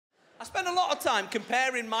spend a lot of time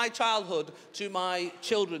comparing my childhood to my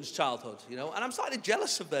children's childhood, you know, and I'm slightly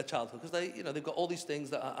jealous of their childhood because they, you know, they've got all these things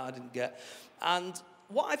that I didn't get. And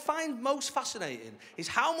what I find most fascinating is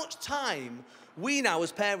how much time we now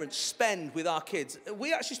as parents spend with our kids.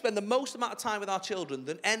 We actually spend the most amount of time with our children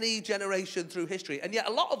than any generation through history. And yet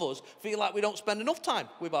a lot of us feel like we don't spend enough time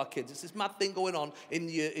with our kids. It's this mad thing going on in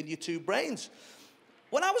your two brains.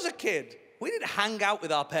 When I was a kid, we didn't hang out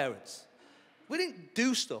with our parents. We didn't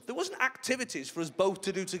do stuff. There wasn't activities for us both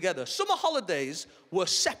to do together. Summer holidays were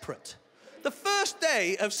separate. The first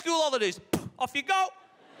day of school holidays, off you go.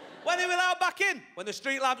 When are we allowed back in? When the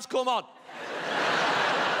street lamps come on.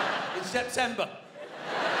 In September.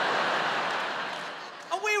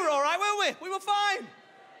 And we were all right, weren't we? We were fine.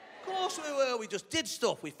 Of course we were. We just did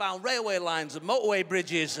stuff. We found railway lines and motorway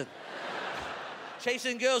bridges and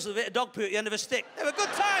chasing girls with a bit of dog poo at the end of a stick. They were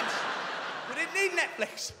good times. We didn't need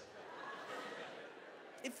Netflix.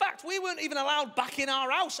 In fact, we weren't even allowed back in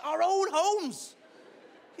our house, our own homes.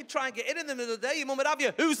 You'd try and get in the middle of the day, your mum would have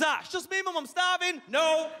you. Who's that? It's just me, mum, I'm starving.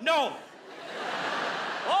 No, no.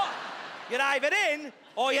 What? You're either in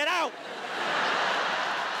or you're out.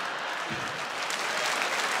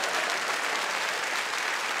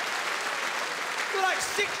 You're like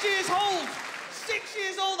 6 years old. 6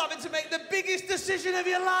 years old having to make the biggest decision of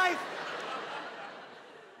your life.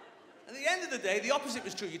 At the end of the day, the opposite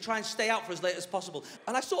was true. You try and stay out for as late as possible.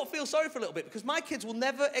 And I sort of feel sorry for a little bit because my kids will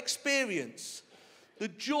never experience the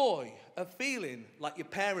joy of feeling like your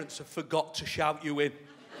parents have forgot to shout you in.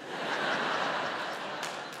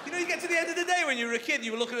 You know, you get to the end of the day when you were a kid,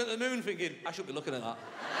 you were looking at the moon thinking, I should be looking at that.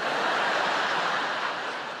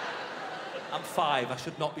 I'm 5, I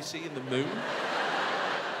should not be seeing the moon.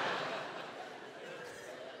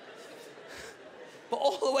 But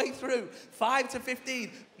all the way through, 5 to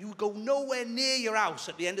 15, you would go nowhere near your house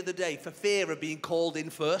at the end of the day for fear of being called in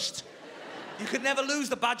first. You could never lose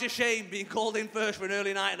the badge of shame being called in first for an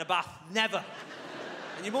early night in a bath. Never.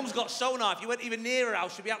 And your mum's got sonar. If you went even near her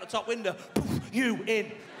house, she'd be out the top window. Poof, you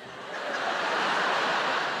in.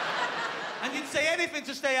 And you'd say anything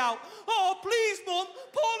to stay out. Oh, please, Mum,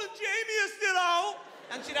 Paul and Jamie are still out.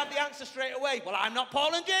 And she'd have the answer straight away. Well, I'm not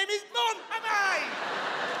Paul and Jamie's mum, am I?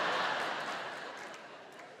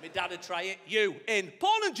 My dad would try it. You in.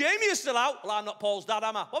 Paul and Jamie are still out. Well, I'm not Paul's dad,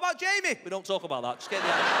 am I? What about Jamie? We don't talk about that. Just get the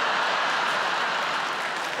answer.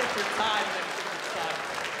 Different time, different time.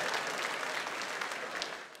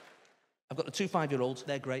 I've got the 2 5-year-olds,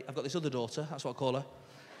 they're great. I've got this other daughter, that's what I call her.